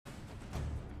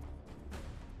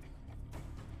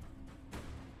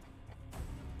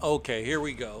Okay, here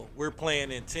we go. We're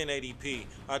playing in 1080p.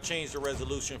 I changed the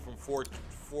resolution from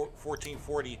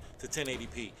 1440 to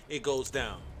 1080p. It goes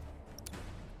down.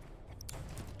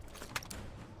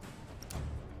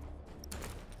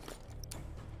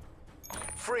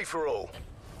 Free for all.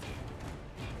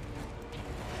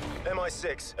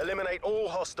 MI6, eliminate all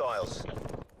hostiles.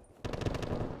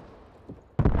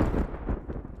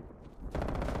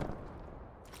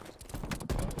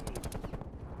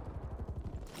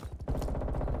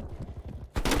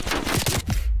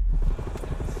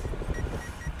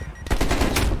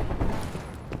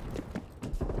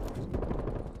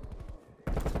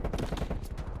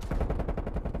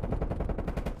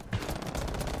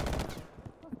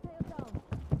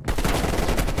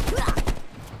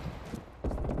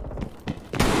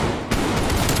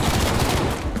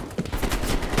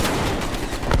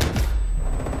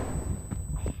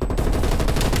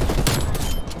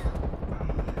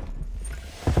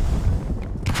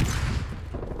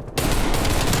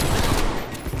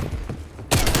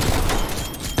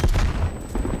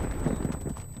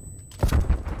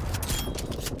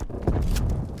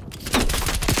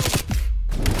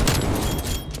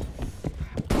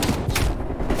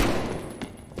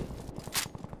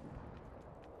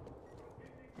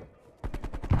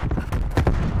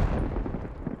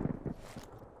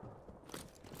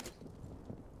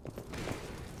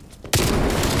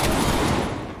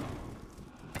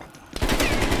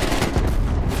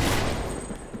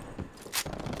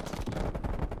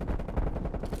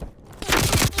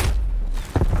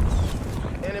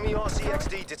 Enemy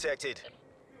RCXD detected.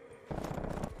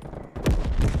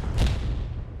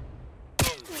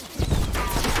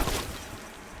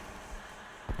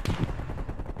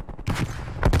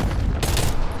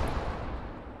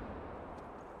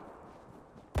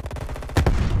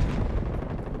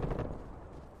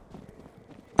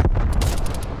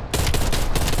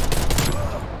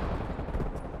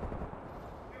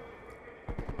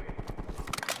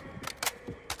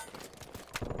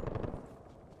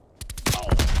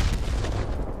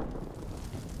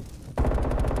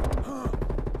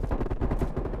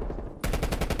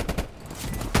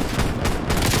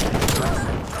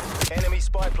 Enemy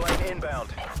spy plane inbound.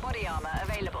 Body armor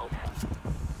available.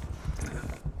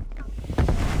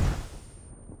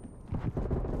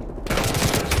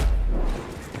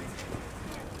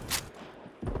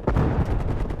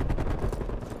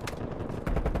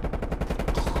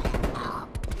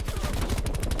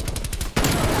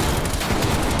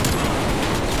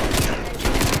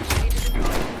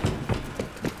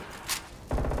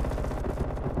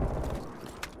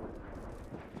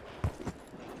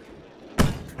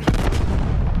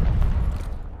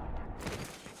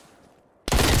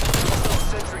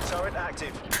 Turret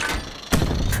active.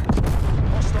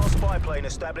 Hostile spy plane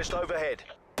established overhead.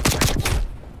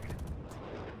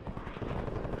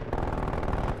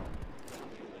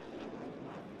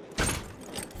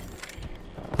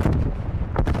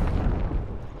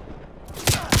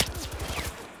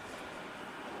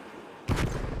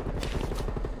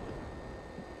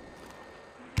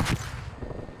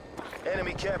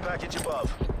 Enemy care package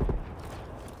above.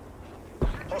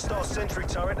 Hostile sentry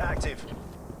turret active.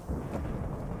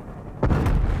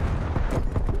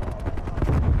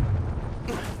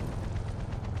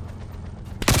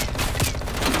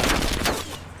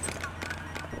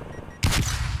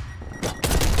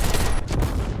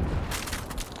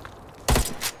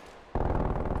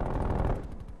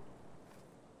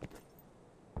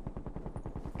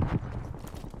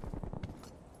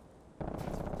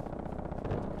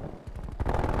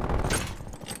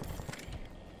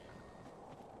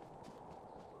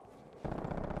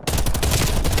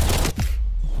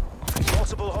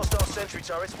 Multiple hostile sentry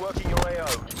turrets working your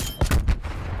AO.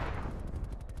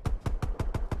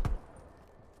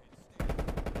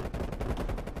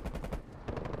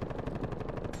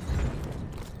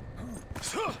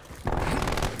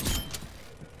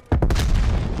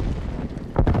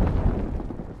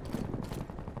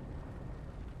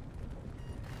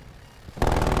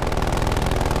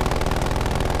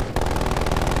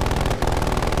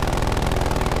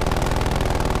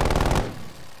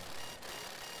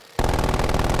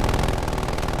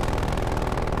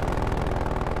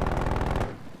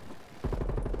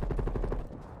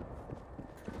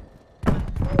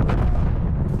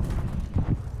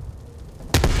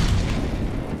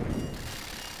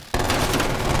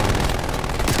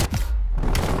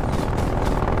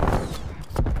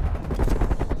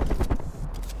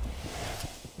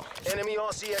 Enemy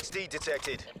RCXD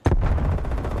detected.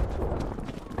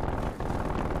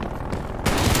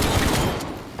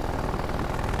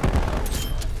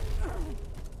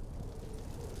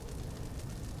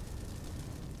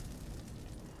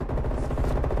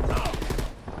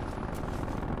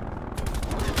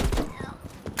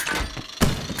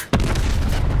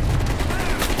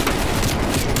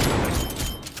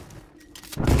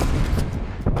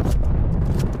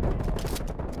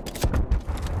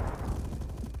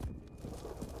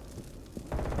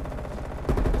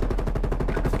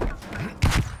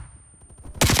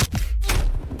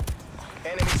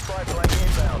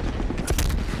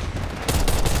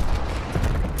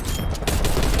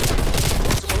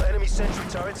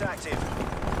 threat active.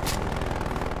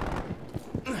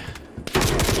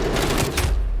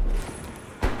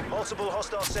 Multiple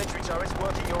hostile sentry turrets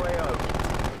working your AO.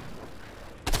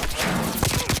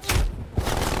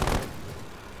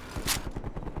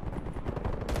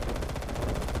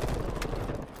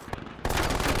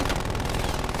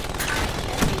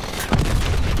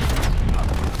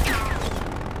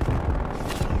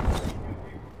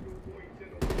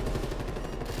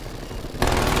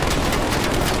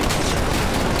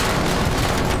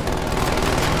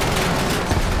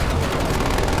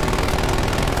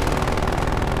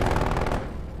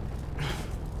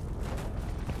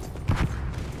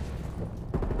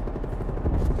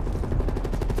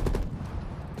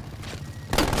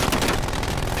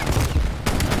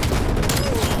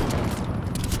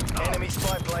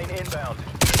 Inbound.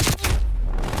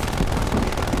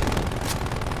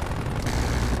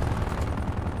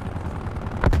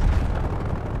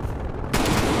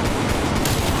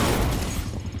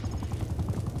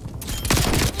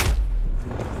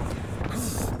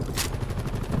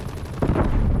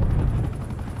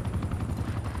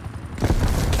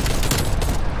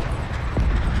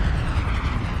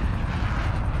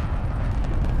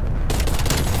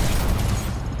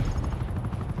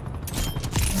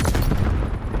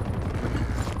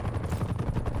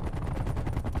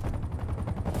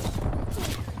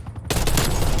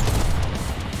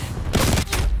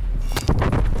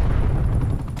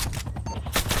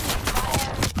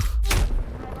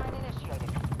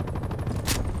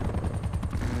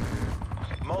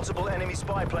 Multiple enemy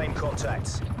spy plane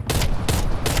contacts.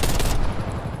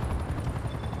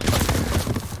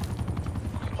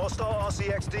 Hostile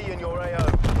RCXD in your AO.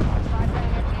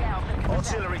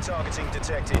 Artillery targeting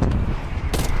detected.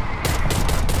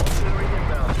 Artillery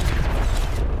inbound.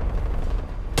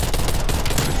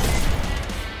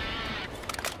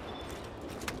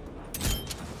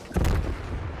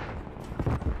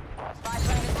 Spy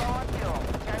plane is low on fuel.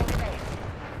 Turning to base.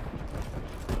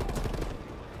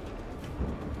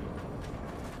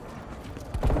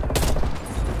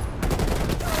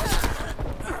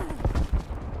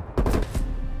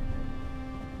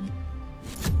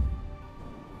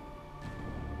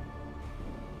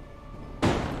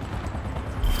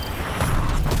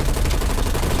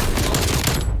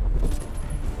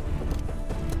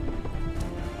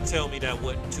 Tell me that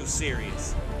wasn't too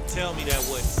serious. Tell me that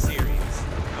wasn't serious.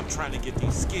 I'm trying to get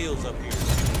these skills up here.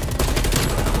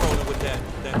 I'm rolling with that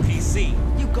PC.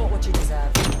 You got what you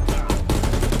deserve.